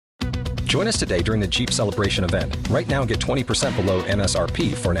Join us today during the Jeep Celebration event. Right now, get 20% below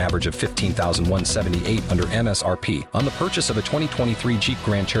MSRP for an average of $15,178 under MSRP on the purchase of a 2023 Jeep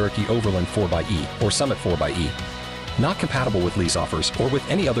Grand Cherokee Overland 4xE or Summit 4xE. Not compatible with lease offers or with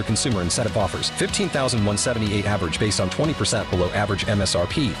any other consumer incentive offers. $15,178 average based on 20% below average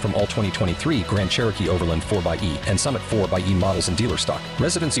MSRP from all 2023 Grand Cherokee Overland 4xE and Summit 4xE models in dealer stock.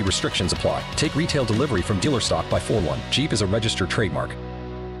 Residency restrictions apply. Take retail delivery from dealer stock by 4/1. Jeep is a registered trademark.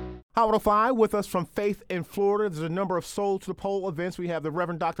 Howard 5 with us from Faith in Florida. There's a number of Soul to the Pole events. We have the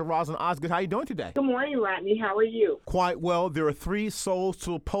Reverend Dr. Rosalind Osgood. How are you doing today? Good morning, Rodney. How are you? Quite well. There are 3 Souls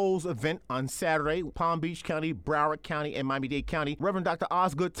to the Poles event on Saturday, Palm Beach County, Broward County, and Miami-Dade County. Reverend Dr.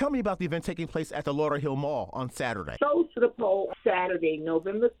 Osgood, tell me about the event taking place at the Lauderhill Mall on Saturday. Souls to the Pole, Saturday,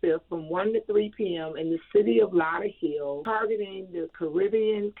 November 5th from 1 to 3 p.m. in the city of Lauderhill, targeting the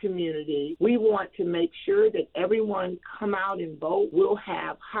Caribbean community. We want to make sure that everyone come out and vote. We'll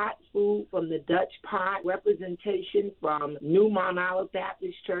have hot food from the Dutch Pot, representation from New Mount Olive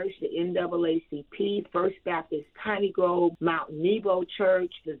Baptist Church, the NAACP, First Baptist Piney Grove, Mount Nebo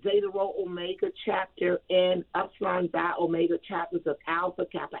Church, the Zeta Rho Omega chapter, and Upsilon Phi Omega chapters of Alpha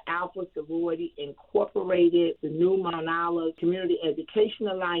Kappa Alpha Sorority Incorporated, the New Mount Olive Community Education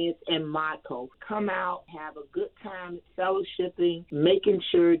Alliance, and MODCO. Come out, have a good time fellowshipping, making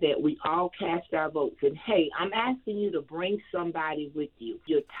sure that we all cast our votes. And hey, I'm asking you to bring somebody with you.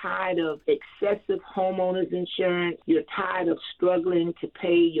 You're tired of excessive homeowners insurance, you're tired of struggling to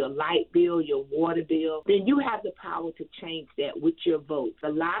pay your light bill, your water bill, then you have the power to change that with your vote. The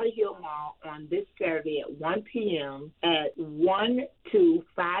Lauderhill Mall on this Saturday at 1 p.m. at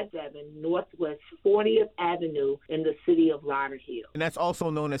 1257 Northwest 40th Avenue in the city of Lauderhill. And that's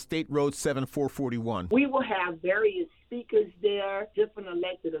also known as State Road 7441. We will have various speakers there, different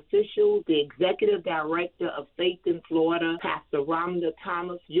elected officials, the executive director of Faith in Florida, Pastor Rhonda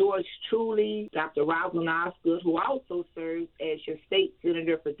Thomas, yours truly, Dr. Rosalind Osgood, who also serves as your state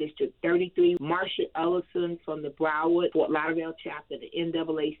senator for District 33, Marsha Ellison from the Broward, Fort Lauderdale chapter, the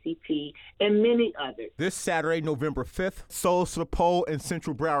NAACP, and many others. This Saturday, November 5th, Souls to the Pole in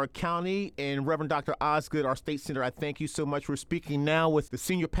Central Broward County. And Reverend Dr. Osgood, our state senator, I thank you so much. We're speaking now with the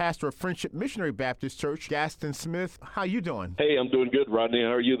senior pastor of Friendship Missionary Baptist Church, Gaston Smith. How you doing? Hey, I'm doing good, Rodney.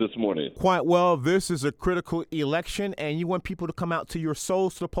 How are you this morning? Quite well. This is a critical election, and you want people to come out to your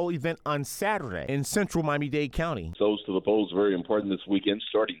Souls to the Pole event on Saturday in Central Miami-Dade County. Souls to the Pole is very important this weekend,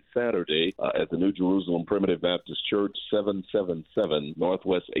 starting Saturday at the New Jerusalem Primitive Baptist Church, 777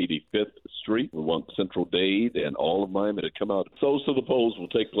 Northwest 85th Street. We want Central Dade and all of Miami to come out. Souls to the Poles will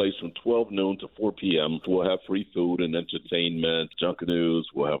take place from 12 noon to 4 p.m. We'll have free food and entertainment, junkadoos.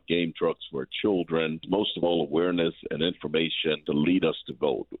 We'll have game trucks for children. Most of all, awareness and information to lead us to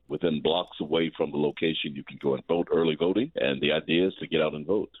vote. Within blocks away from the location, you can go and vote early voting, and the idea is to get out and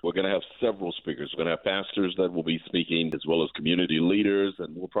vote. We're going to have several speakers. We're going to have pastors that will be speaking, as well as community leaders,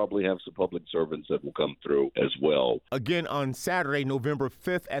 and we'll probably have some public servants that will come through as well. Again, on Saturday, November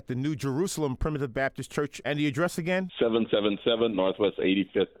 5th at the New Jerusalem Primitive Baptist Church. And the address again? 777 Northwest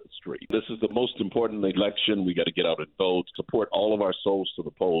 85th Street. This is the most important election. We got to get out and vote, support all of our Souls to the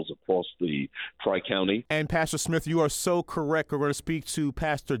Polls across the Tri-County. And Pastor Smith, you are so correct. We're going to speak to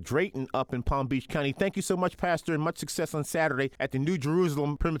Pastor Drayton up in Palm Beach County. Thank you so much, Pastor, and much success on Saturday at the New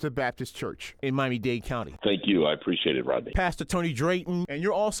Jerusalem Primitive Baptist Church in Miami-Dade County. Thank you. I appreciate it, Rodney. Pastor Tony Drayton, and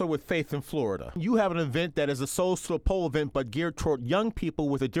you're also with Faith in Florida. You have an event that is a Souls to the Pole event, but geared toward young people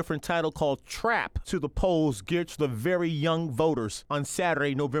with a different title called Trap to the Polls, geared to the very young voters on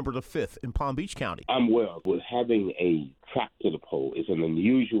Saturday, November the 5th in Palm Beach County. I'm well with having a Trap to the Poll. It's an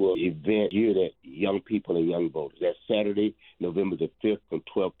unusual event geared at young people and young voters. That's Saturday, November the 5th from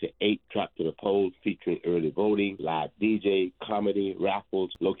 12 to 8, Trap to the Polls, featuring early voting, live DJ, comedy,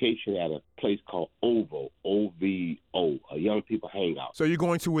 raffles, location at a place called OVO, O-V-O, a young people hangout. So you're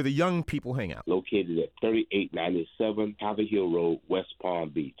going to where the young people hang out? Located at 3897 Haverhill Road, West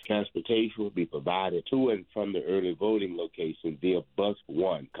Palm Beach. Transportation will be provided to and from the early voting location via Bus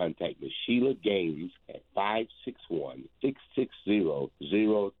 1. Contact Ms. Sheila Gaines at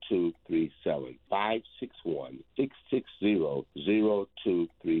 561-660-0237.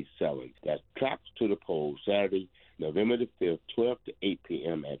 561-660-0237. That's Traps to the Poll, Saturday, November the 5th, 12 to 8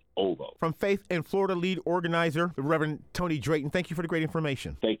 p.m. at OVO. From Faith in Florida lead organizer, the Reverend Tony Drayton, thank you for the great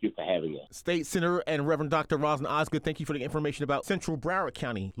information. Thank you for having us. State Senator and Reverend Dr. Rosalind Osgood, thank you for the information about Central Broward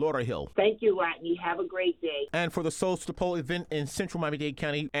County, Lauderhill. Thank you, Rodney. Have a great day. And for the Souls to the Pole event in Central Miami-Dade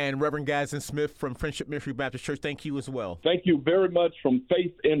County, and Reverend Gaston Smith from Friendship Missionary Baptist Church, thank you as well. Thank you very much from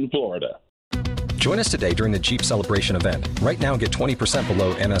Faith in Florida. Join us today during the Jeep Celebration event. Right now, get 20%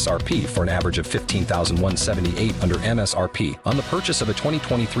 below MSRP for an average of $15,178 under MSRP on the purchase of a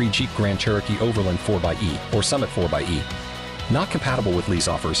 2023 Jeep Grand Cherokee Overland 4xE or Summit 4xE. Not compatible with lease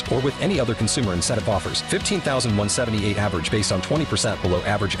offers or with any other consumer incentive offers. $15,178 average based on 20% below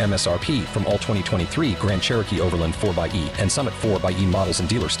average MSRP from all 2023 Grand Cherokee Overland 4xE and Summit 4xE models in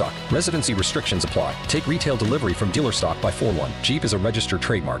dealer stock. Residency restrictions apply. Take retail delivery from dealer stock by 4/1. Jeep is a registered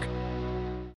trademark.